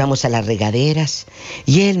 Nos íbamos a las regaderas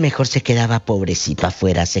y él mejor se quedaba pobrecito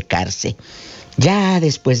afuera a secarse. Ya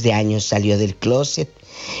después de años salió del closet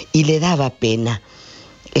y le daba pena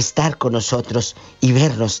estar con nosotros y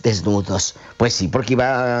vernos desnudos. Pues sí, porque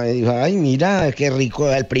iba, ay, mira, qué rico,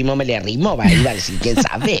 al primo me le arrimo, iba a decir, quién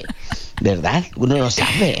sabe. ¿Verdad? Uno no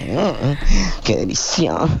sabe. ¡Qué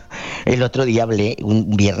delicia! El otro día hablé,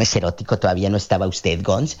 un viernes erótico, todavía no estaba usted,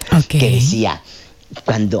 Gons, que decía,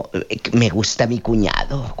 cuando me gusta mi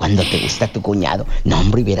cuñado, cuando te gusta tu cuñado. No,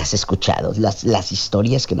 hombre, hubieras escuchado las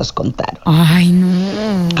historias que nos contaron. Ay,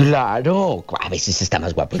 no. Claro, a veces está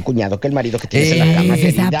más guapo el cuñado que el marido que tienes en la cama.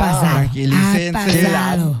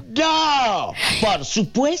 ¡No! Por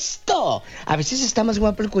supuesto. A veces está más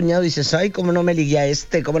guapo el cuñado y dices, ay, cómo no me ligué a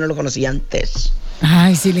cómo no lo conocí antes.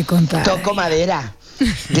 Ay, sí le contaron. Toco madera.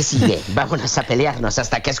 ¿Qué sigue? Vámonos a pelearnos.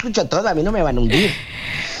 Hasta que escucho todo, a mí no me van a hundir.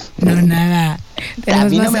 No, nada. A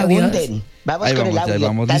mí no me hunden. Vamos con el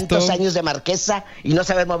audio. Tantos años de marquesa y no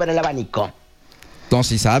saber mover el abanico. No,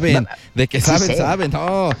 si saben. De que saben, saben.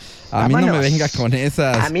 No, a mí no me venga con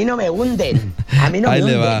esas. A mí no me hunden. A mí no me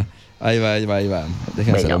hunden. Ahí va.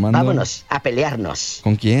 Déjense lo mando. Vámonos a pelearnos.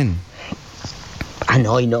 ¿Con quién?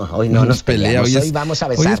 No, hoy no nos peleamos. Hoy vamos a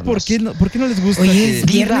besarnos. Oye, ¿por qué no les gusta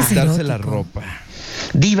quitarse la ropa?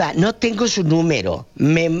 Diva, no tengo su número.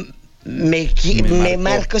 Me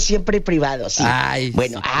marco siempre privado, sí. Ay,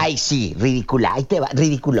 bueno, sí. Ay, sí, ridícula. Ahí te va,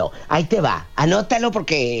 ridículo. Ahí te va. Anótalo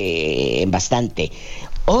porque bastante.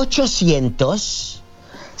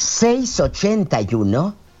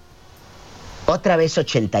 800-681. Otra vez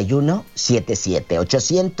 8177.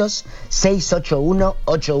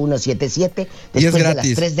 800-681-8177. Después de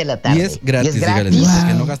las 3 de la tarde. Y es gratis.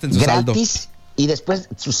 Que no gasten su saldo. Gratis. Y después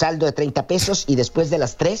su saldo de 30 pesos. Y después de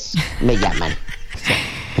las 3 me llaman.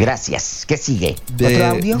 Gracias. ¿Qué sigue? ¿Otro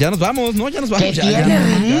audio? Ya nos vamos, ¿no? Ya nos vamos. ¡Qué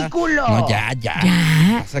ridículo! No,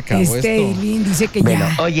 ya. Se acabó esto. Irving dice que bueno,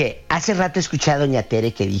 oye, hace rato escuché a Doña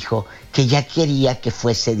Tere que dijo que ya quería que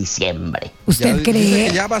fuese diciembre. ¿Usted cree? Dice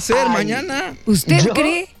que ya va a ser mañana. ¿Usted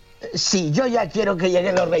cree? Sí, yo ya quiero que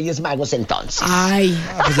lleguen los Reyes Magos entonces. Ay,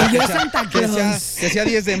 pues yo Santa Claus. Que sea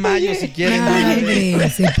 10 de mayo si quieren. Madre,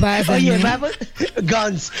 se pasa. Oye, vamos,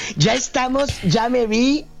 Gons, ya me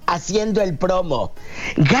vi haciendo el promo.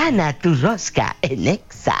 Gana tu rosca en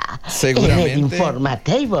Exa. Seguramente. En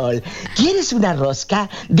Informatable. ¿Quieres una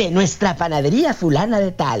rosca de nuestra panadería fulana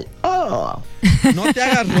de tal? No te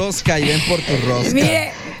hagas rosca y ven por tu rosca.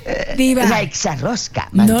 Mire, Diva, la Exa rosca.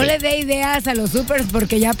 No le dé ideas a los supers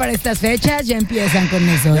porque ya para estas fechas ya empiezan con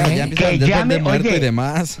eso. Ya empiezan de muerto y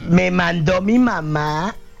demás. Me mandó mi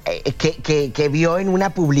mamá que vio en una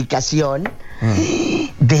publicación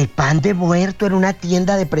de pan de muerto en una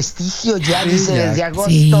tienda de prestigio, dice desde agosto.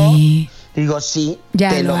 Sí. Digo, sí, ya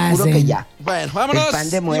te lo juro que ya. Bueno, vámonos. El pan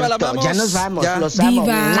de muerto. Diva, ya nos vamos, los amo.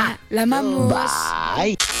 Diva, la amamos.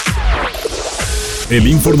 Bye. El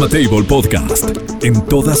Informatable Podcast. En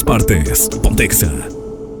todas partes. Pontexa.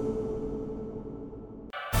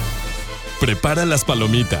 Prepara las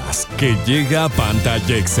palomitas, que llega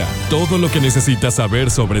Pantallexa. Todo lo que necesitas saber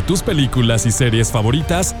sobre tus películas y series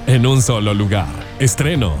favoritas en un solo lugar.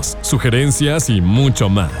 Estrenos, sugerencias y mucho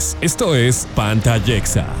más. Esto es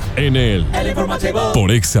Pantallexa en el Informatable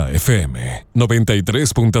por Exa FM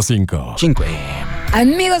 93.5.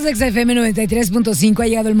 Amigos de XFM 93.5, ha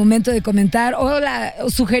llegado el momento de comentar o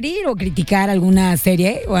sugerir o criticar alguna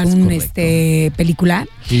serie o alguna película.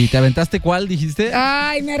 ¿Y te aventaste cuál, dijiste?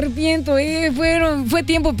 Ay, me arrepiento, fue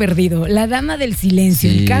tiempo perdido. La Dama del Silencio,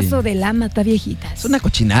 el caso de la Mataviejitas. Es una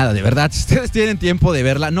cochinada, de verdad. Si ustedes tienen tiempo de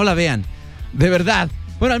verla, no la vean. De verdad.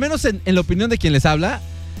 Bueno, al menos en la opinión de quien les habla,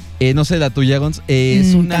 no sé la tuya, Gonz,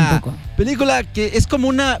 es una película que es como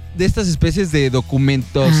una de estas especies de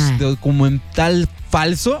documental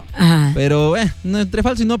falso. Ajá. Pero no entre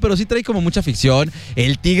falso y no, pero sí trae como mucha ficción.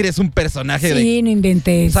 El tigre es un personaje no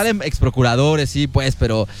inventes. Salen exprocuradores, sí, pues,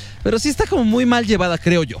 pero sí está como muy mal llevada,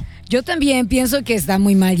 creo yo. Yo también pienso que está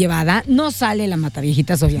muy mal llevada. No sale la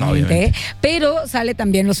Mataviejitas, obviamente, pero sale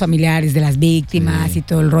también los familiares de las víctimas y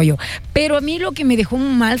todo el rollo. Pero a mí lo que me dejó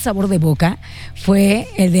un mal sabor de boca fue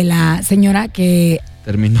el de la señora que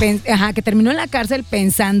terminó en la cárcel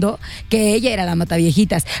pensando que ella era la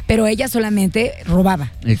Mataviejitas, pero ella solamente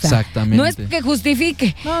robaba. Exactamente. O sea, no es que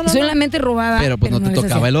justifique, solamente robaba. Pero pues no te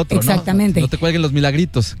tocaba el otro, exactamente. ¿no? No te cuelguen los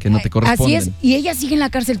milagritos que no te corresponden. Así es, y ella sigue en la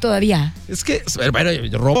cárcel todavía. Es que, bueno,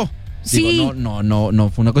 robó. Sí. Digo, no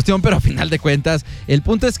fue una cuestión, pero a final de cuentas, el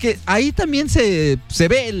punto es que ahí también se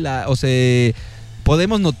ve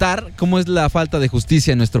podemos notar cómo es la falta de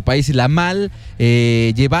justicia en nuestro país y la mal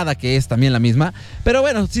llevada que es también la misma. Pero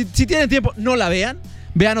bueno, si tienen tiempo, no la vean.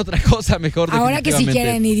 Vean otra cosa mejor. Ahora que si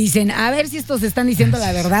quieren y dicen, a ver si estos están diciendo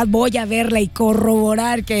la verdad, voy a verla y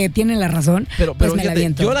corroborar que tienen la razón. Pero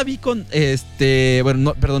fíjate, yo la vi con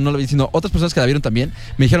no la vi, sino otras personas que la vieron también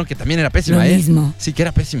me dijeron que también era pésima. Lo mismo. Sí, que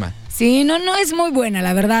era pésima. Sí, no es muy buena,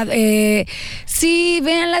 la verdad. Sí,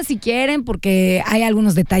 véanla si quieren, porque hay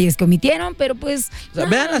algunos detalles que omitieron, pero pues... O sea,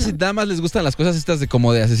 véanla si nada más les gustan las cosas estas de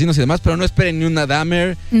como de asesinos y demás, pero no esperen ni una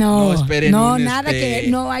Dahmer. No esperen nada que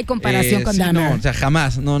no hay comparación con Dahmer. No, o sea, jamás.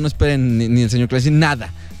 No esperen ni el señor Clay, nada.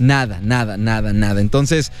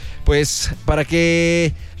 Entonces, pues, para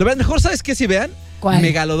que lo vean mejor, ¿sabes qué? Si vean, ¿cuál?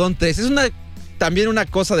 Megalodón 3. Es también una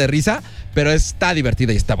cosa de risa, pero está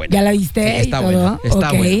divertida y está buena. ¿Ya la viste? Sí, está buena.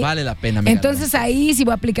 Está buena, vale la pena. Megalodón. Entonces ahí sí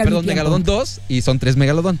voy a aplicar mi tiempo. Megalodón 2 y son 3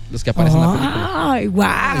 Megalodón los que aparecen en la película. ¡Ay,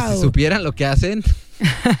 wow! Si supieran lo que hacen,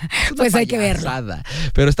 pues hay que verlo.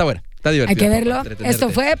 Pero está buena, está divertida. Hay que verlo. Esto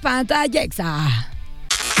fue Pantallexa.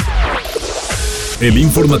 El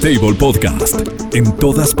Informatable Podcast. En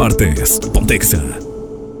todas partes. Pontexa.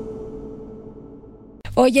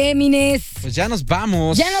 Oye, Ness. Pues ya nos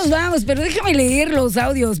vamos. Pero déjame leer los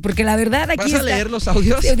audios, porque la verdad aquí ¿Vas a leer los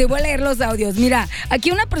audios? Te voy a leer los audios. Mira,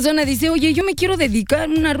 aquí una persona dice, oye, yo me quiero dedicar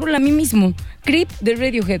una rola a mí mismo. Creep de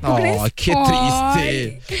Radiohead. ¿Tú crees? Qué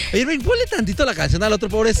triste. Oye, ponle tantito la canción al otro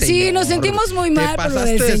pobre señor. Sí, nos sentimos muy mal por lo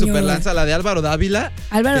del señor. Te pasaste de superlanza, la de Álvaro Dávila.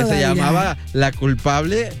 Se llamaba La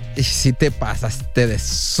Culpable. Y sí te pasaste de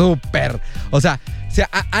súper. O sea,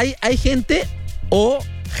 hay gente O,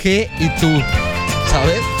 G y tú.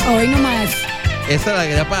 ¿Sabes? Hoy nomás. Esta la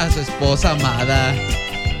quería para su esposa amada.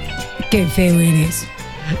 Qué feo eres.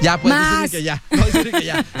 Ya, pues decirle que ya. No, decirle que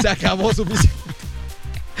ya. Se acabó suficiente.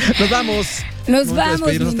 Nos vamos. Nos vamos.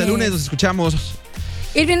 Hasta el lunes, nos escuchamos.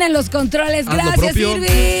 Irving en los controles. Haz Gracias,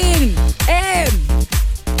 Irving.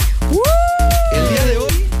 El día de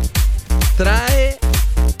hoy trae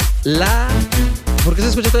 ¿Por qué se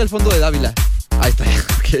escucha todo el fondo de Dávila? Ahí está.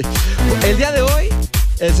 Okay. El día de hoy,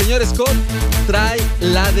 el señor Scott trae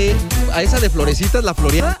esa de florecitas, la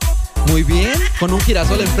floreada. Muy bien, con un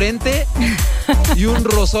girasol enfrente y un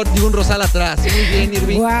rosal atrás. Muy bien,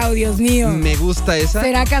 Irving. Wow, Dios mío. Me gusta esa.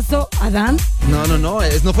 ¿Será acaso Adán? No. No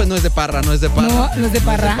es de Parra. No es de Parra.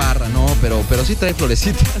 No, pero sí trae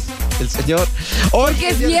florecitas. El señor. Hoy porque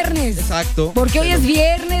es viernes. Exacto. Porque hoy es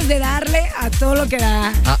viernes de darle a todo lo que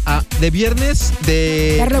da. De viernes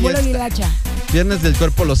de. Darle vuelo y hilacha. Viernes del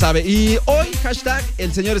cuerpo lo sabe. Y hoy, hashtag,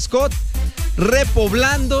 el señor Scott,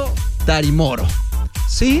 repoblando Tarimoro.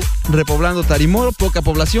 Sí, repoblando Tarimoro, poca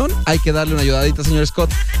población. Hay que darle una ayudadita, señor Scott,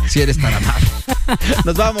 si eres tan amable.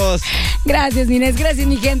 Nos vamos. Gracias, Ness. Gracias,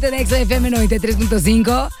 mi gente de Exa FM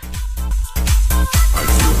 93.5.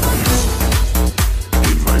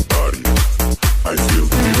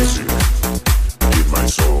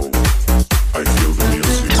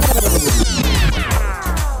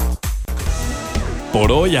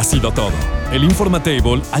 Por hoy ha sido todo. El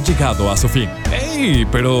Informatable ha llegado a su fin. ¡Ey!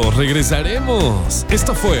 Pero regresaremos.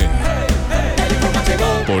 Esto fue... El Informatable.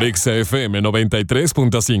 Por Exa FM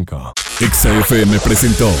 93.5. Exa FM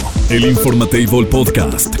presentó el Informatable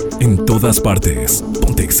Podcast. En todas partes.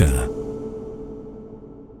 Ponte Exa.